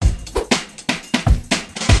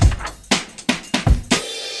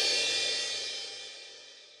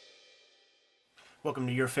Welcome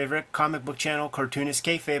to your favorite comic book channel, Cartoonist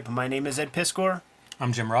Kayfabe. My name is Ed Piskor.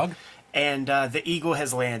 I'm Jim Rugg. And the Eagle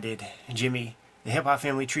has landed. Jimmy, the Hip Hop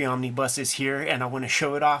Family Tree Omnibus is here, and I want to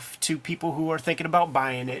show it off to people who are thinking about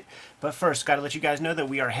buying it. But first, got to let you guys know that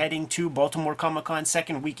we are heading to Baltimore Comic Con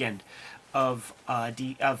second weekend of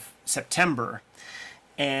September.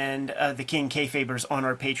 And the King Kayfabers on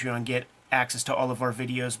our Patreon get access to all of our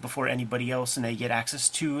videos before anybody else, and they get access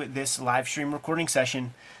to this live stream recording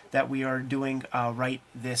session that we are doing right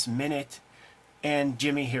this minute. And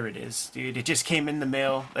Jimmy, here it is, dude. It just came in the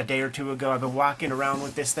mail a day or two ago. I've been walking around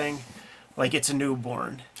with this thing like it's a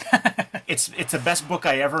newborn. It's the best book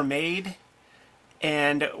I ever made,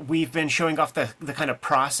 and we've been showing off the kind of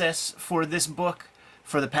process for this book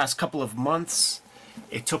for the past couple of months.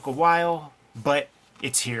 It took a while, but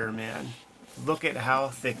it's here, man. Look at how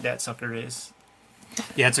thick that sucker is.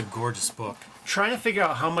 Yeah, it's a gorgeous book. Trying to figure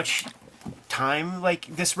out how much time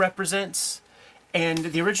like this represents, and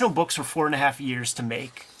the original books were 4.5 years to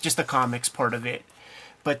make, just the comics part of it.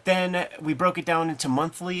 But then we broke it down into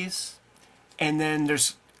monthlies, and then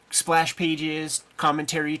there's splash pages,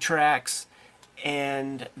 commentary tracks,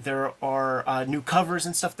 and there are new covers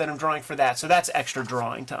and stuff that I'm drawing for that. So that's extra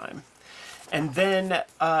drawing time. And then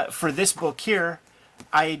for this book here,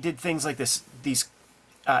 I did things like these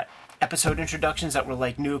episode introductions that were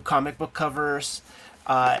like new comic book covers,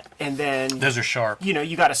 and then those are sharp. You know,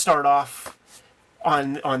 you got to start off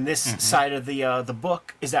on this side of the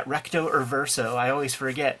book. Is that recto or verso? I always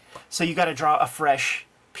forget. So you got to draw a fresh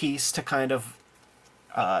piece to kind of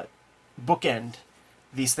bookend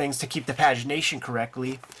these things to keep the pagination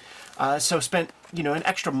correctly. So spent an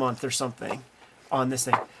extra month or something on this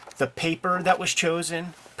thing. The paper that was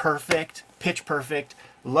chosen, perfect, pitch perfect.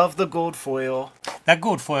 Love the gold foil. That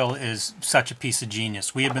gold foil is such a piece of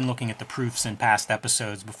genius. We have been looking at the proofs in past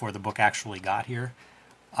episodes before the book actually got here.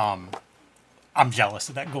 I'm jealous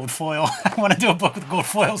of that gold foil. I want to do a book with gold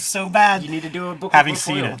foil so bad. You need to do a book having with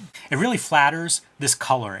gold seen foil. it. It really flatters this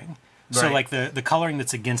coloring. So Right. like the coloring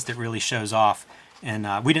that's against it really shows off. And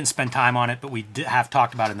we didn't spend time on it, but we have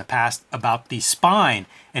talked about it in the past about the spine.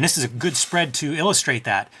 And this is a good spread to illustrate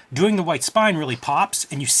that. Doing the white spine really pops,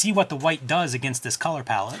 and you see what the white does against this color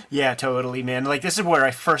palette. Yeah, totally, man. Like, this is where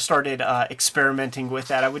I first started experimenting with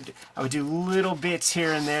that. I would do little bits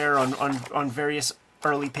here and there on various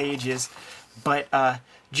early pages, but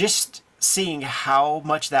just seeing how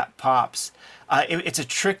much that pops. It's a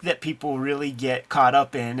trick that people really get caught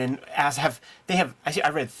up in, and I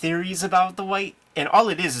read theories about the white. And all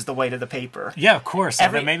it is the white of the paper. Yeah, of course.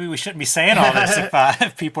 Maybe we shouldn't be saying all this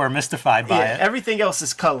if people are mystified by it. Everything else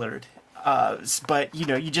is colored. But,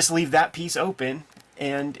 you just leave that piece open,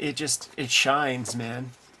 and it shines,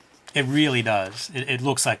 man. It really does. It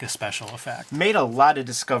looks like a special effect. Made a lot of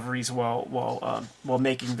discoveries while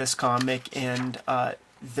making this comic, and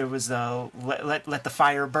there was Let the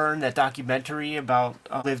Fire Burn, that documentary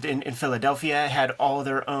about lived in Philadelphia, had all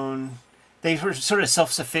their own. They were sort of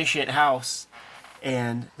self-sufficient house.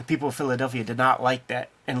 And the people of Philadelphia did not like that,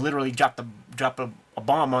 and literally dropped a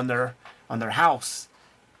bomb on their house,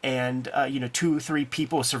 and 2-3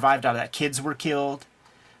 people survived out of that. Kids were killed,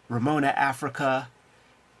 Ramona, Africa,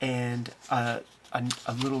 and a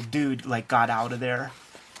little dude got out of there,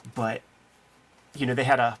 but they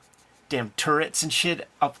had damn turrets and shit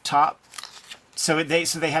up top, so they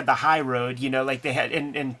had the high road, they had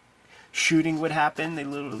and shooting would happen. They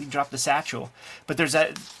literally dropped the satchel, but there's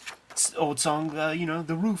that old song,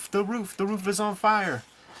 the roof is on fire.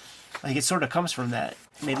 Like, it sort of comes from that.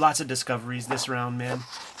 Made lots of discoveries this round, man.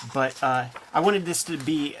 But I wanted this to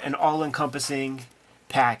be an all-encompassing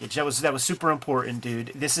package. That was super important,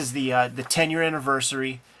 dude. This is the 10-year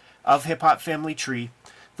anniversary of Hip Hop Family Tree.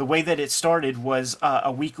 The way that it started was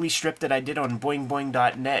a weekly strip that I did on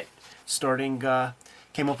boingboing.net.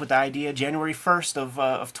 Came up with the idea January 1st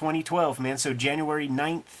of 2012, man. So January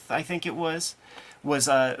 9th, I think it was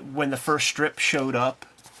when the first strip showed up.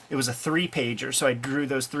 It was a 3-pager, so I drew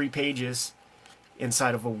those 3 pages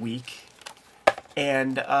inside of a week.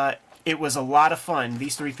 And it was a lot of fun.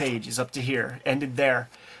 These 3 pages up to here ended there.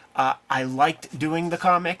 I liked doing the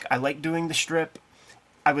comic. I liked doing the strip.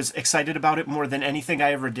 I was excited about it more than anything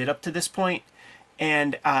I ever did up to this point.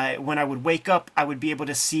 And when I would wake up, I would be able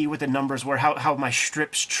to see what the numbers were, how my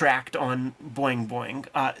strips tracked on Boing Boing.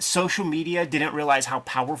 Social media didn't realize how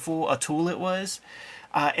powerful a tool it was,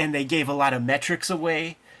 and they gave a lot of metrics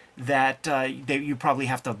away that you probably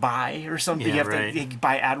have to buy or something. Yeah, you have right. to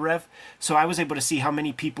buy ad rev. So I was able to see how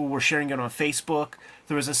many people were sharing it on Facebook.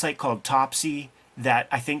 There was a site called Topsy that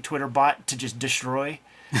I think Twitter bought to just destroy,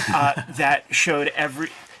 that showed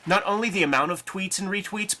not only the amount of tweets and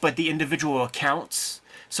retweets, but the individual accounts.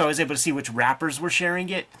 so I was able to see which rappers were sharing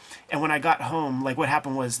it. And when I got home, like what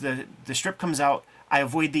happened was the strip comes out, I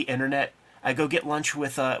avoid the internet, I go get lunch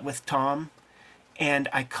with Tom, and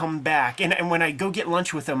I come back, and when I go get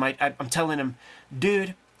lunch with him, I'm telling him,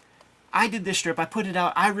 dude, I did this strip, I put it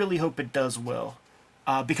out, I really hope it does well,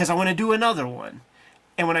 because I want to do another one.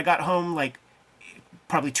 And when I got home, like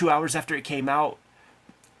probably 2 hours after it came out,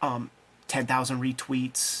 10,000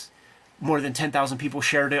 retweets, more than 10,000 people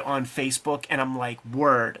shared it on Facebook, and I'm like,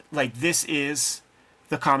 word, like this is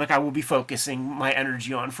the comic I will be focusing my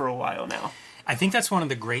energy on for a while now. I think that's one of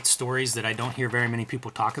the great stories that I don't hear very many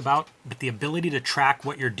people talk about, but the ability to track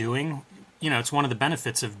what you're doing, it's one of the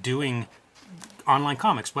benefits of doing online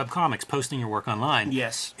comics, web comics, posting your work online.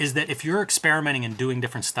 Yes. Is that if you're experimenting and doing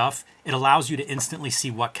different stuff, it allows you to instantly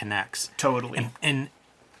see what connects. Totally. And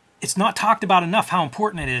it's not talked about enough how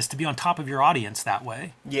important it is to be on top of your audience that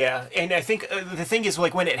way. Yeah, and I think the thing is,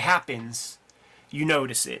 like, when it happens, you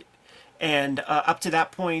notice it. And up to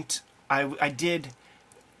that point, I did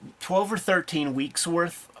 12 or 13 weeks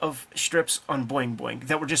worth of strips on Boing Boing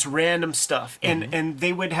that were just random stuff. And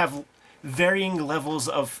they would have varying levels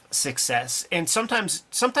of success, and sometimes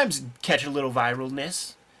catch a little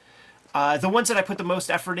viralness. The ones that I put the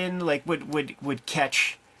most effort in, like, would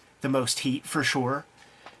catch the most heat for sure.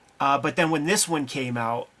 But then when this one came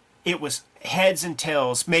out, it was heads and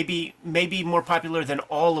tails, maybe more popular than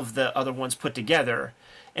all of the other ones put together.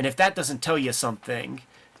 And if that doesn't tell you something,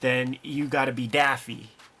 then you got to be daffy.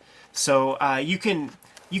 So you can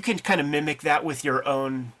kind of mimic that with your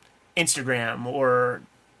own Instagram or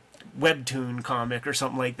webtoon comic or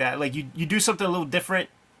something like that. Like you do something a little different,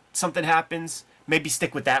 something happens, maybe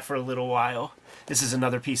stick with that for a little while. This is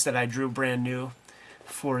another piece that I drew brand new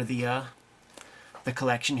for the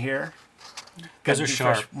collection here. Those are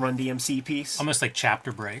sharp. Run DMC piece. Almost like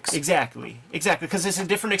chapter breaks. Exactly. Because it's a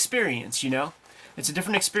different experience, It's a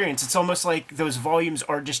different experience. It's almost like those volumes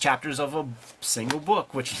are just chapters of a single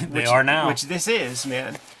book, which they are now. Which this is,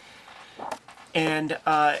 man. And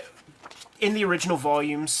in the original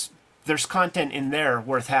volumes, there's content in there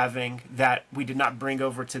worth having that we did not bring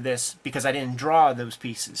over to this because I didn't draw those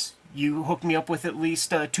pieces. You hooked me up with at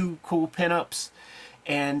least 2 cool pinups.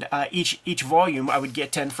 And each volume, I would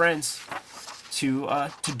get 10 friends to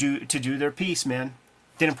do their piece, man.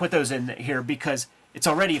 Didn't put those in here because it's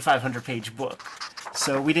already a 500-page book,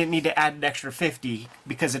 so we didn't need to add an extra 50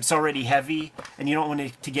 because it's already heavy, and you don't want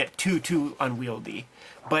it to get too unwieldy.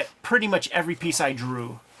 But pretty much every piece I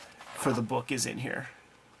drew for the book is in here.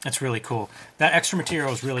 That's really cool. That extra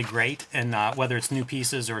material is really great, and whether it's new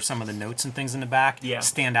pieces or some of the notes and things in the back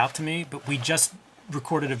stand out to me. But we just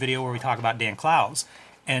recorded a video where we talk about Dan Clowes,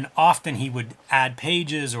 and often he would add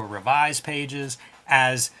pages or revise pages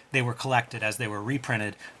as they were collected, as they were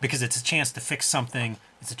reprinted, because it's a chance to fix something,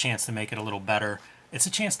 it's a chance to make it a little better, it's a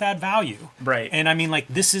chance to add value. Right. And I mean, like,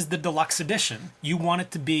 this is the deluxe edition. You want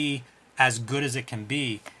it to be as good as it can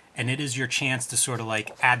be, and it is your chance to sort of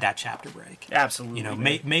like add that chapter break.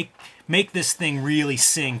 Absolutely. Make this thing really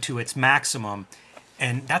sing to its maximum.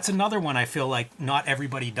 And that's another one I feel like not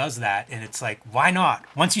everybody does that. And it's like, why not?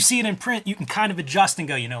 Once you see it in print, you can kind of adjust and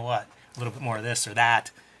go, you know what? A little bit more of this or that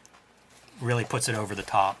really puts it over the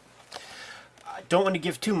top. I don't want to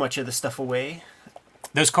give too much of the stuff away.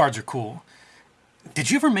 Those cards are cool. Did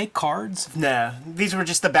you ever make cards? Nah, these were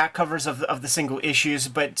just the back covers of the single issues,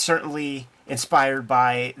 but certainly inspired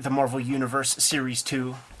by the Marvel Universe Series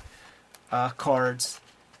 2 cards.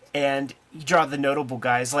 And you draw the notable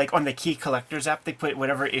guys, like on the Key Collectors app, they put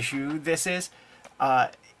whatever issue this is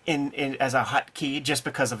in as a hotkey just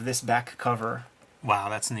because of this back cover. Wow,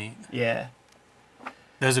 that's neat. Yeah.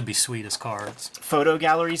 Those would be sweet as cards. Photo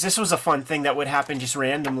galleries. This was a fun thing that would happen just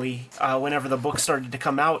randomly whenever the book started to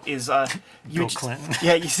come out. Is Bill Clinton.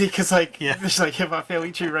 Yeah, you see, because there's like Hip Hop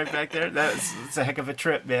Family Tree right back there. It's a heck of a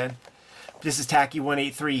trip, man. This is Tacky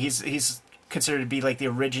 183. He's considered to be like the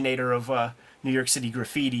originator of New York City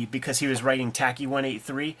graffiti because he was writing Tacky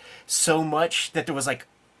 183 so much that there was like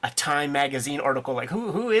a Time magazine article like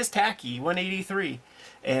who is Tacky 183,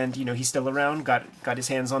 and he's still around. Got his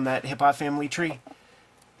hands on that Hip Hop Family Tree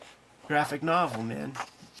graphic novel, man.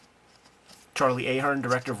 Charlie Ahern,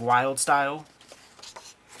 director of Wild Style.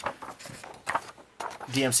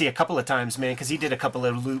 DMC a couple of times, man, because he did a couple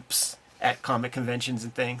of loops at comic conventions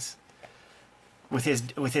and things. With his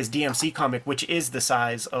DMC comic, which is the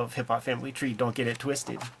size of Hip Hop Family Tree, don't get it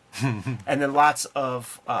twisted. And then lots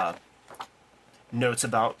of notes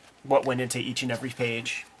about what went into each and every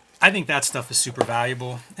page. I think that stuff is super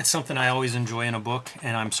valuable. It's something I always enjoy in a book,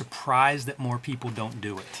 and I'm surprised that more people don't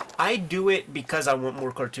do it. I do it because I want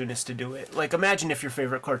more cartoonists to do it. Like, imagine if your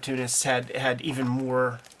favorite cartoonists had even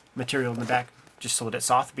more material in the back just sold at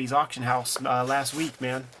Sotheby's auction house last week,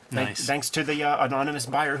 man. Nice. Thanks to the anonymous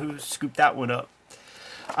buyer who scooped that one up.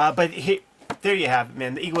 There you have it,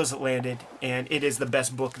 man. The Eagle has landed, and it is the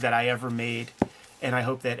best book that I ever made, and I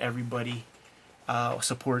hope that everybody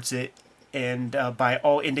supports it. And by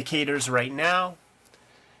all indicators right now,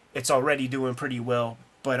 it's already doing pretty well.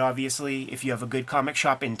 But obviously, if you have a good comic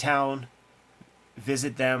shop in town,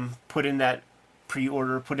 visit them, put in that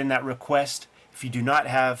pre-order, put in that request. If you do not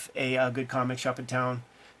have a good comic shop in town,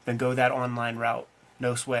 then go that online route.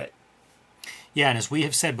 No sweat. Yeah, and as we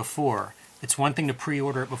have said before, it's one thing to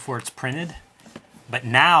pre-order it before it's printed, but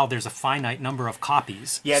now there's a finite number of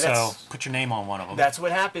copies. Yeah, so put your name on one of them. That's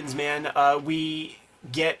what happens, man. We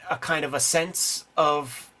get a kind of a sense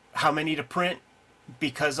of how many to print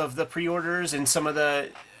because of the pre-orders and some of the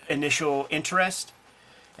initial interest,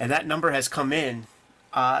 and that number has come in,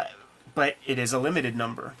 but it is a limited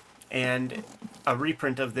number, and a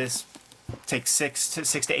reprint of this takes 6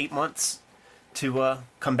 to 8 months to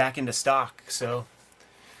come back into stock. So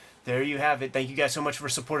there you have it. Thank you guys so much for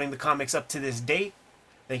supporting the comics up to this date.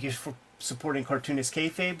 Thank you for supporting Cartoonist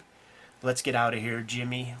Kayfabe. Let's get out of here,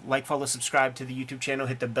 Jimmy. Like, follow, subscribe to the YouTube channel.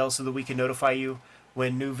 Hit the bell so that we can notify you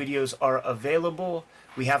when new videos are available.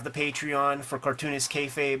 We have the Patreon for Cartoonist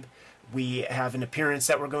Kayfabe. We have an appearance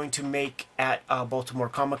that we're going to make at Baltimore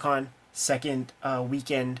Comic-Con, second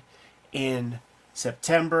weekend in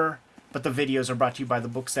September. But the videos are brought to you by the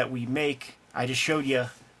books that we make. I just showed you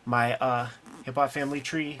my Hip Hop Family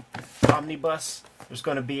Tree Omnibus. There's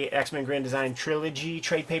going to be X-Men Grand Design Trilogy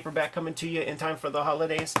trade paperback coming to you in time for the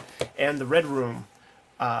holidays. And the Red Room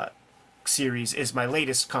series is my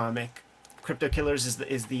latest comic. Crypto Killers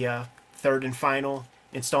is the third and final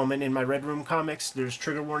installment in my Red Room comics. There's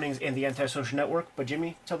Trigger Warnings and the Antisocial Network. But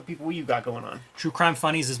Jimmy, tell the people what you got going on. True Crime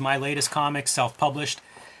Funnies is my latest comic, self-published.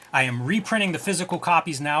 I am reprinting the physical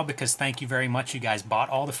copies now because thank you very much. You guys bought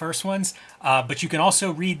all the first ones. But you can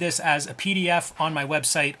also read this as a PDF on my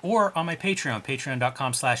website or on my Patreon,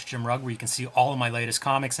 patreon.com/JimRugg, where you can see all of my latest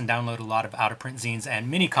comics and download a lot of out-of-print zines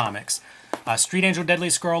and mini comics. Street Angel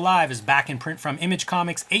Deadliest Girl Alive is back in print from Image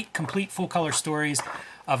Comics. 8 complete full-color stories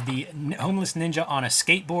of the homeless ninja on a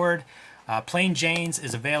skateboard. Plain Jane's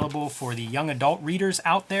is available for the young adult readers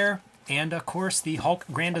out there. And, of course, the Hulk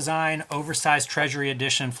Grand Design Oversized Treasury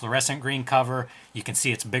Edition fluorescent green cover. You can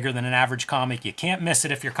see it's bigger than an average comic. You can't miss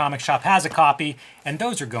it if your comic shop has a copy. And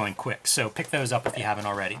those are going quick, so pick those up if you haven't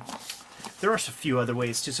already. There are a few other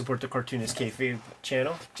ways to support the Cartoonist Kayfabe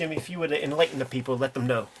channel. Jimmy, if you would enlighten the people, let them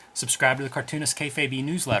know. Subscribe to the Cartoonist Kayfabe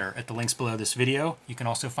e-newsletter at the links below this video. You can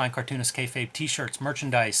also find Cartoonist Kayfabe t-shirts,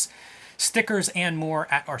 merchandise, stickers, and more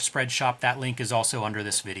at our spread shop. That link is also under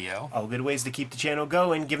this video. All good ways to keep the channel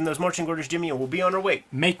going. Give them those marching orders, Jimmy, and we'll be on our way.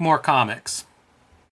 Make more comics.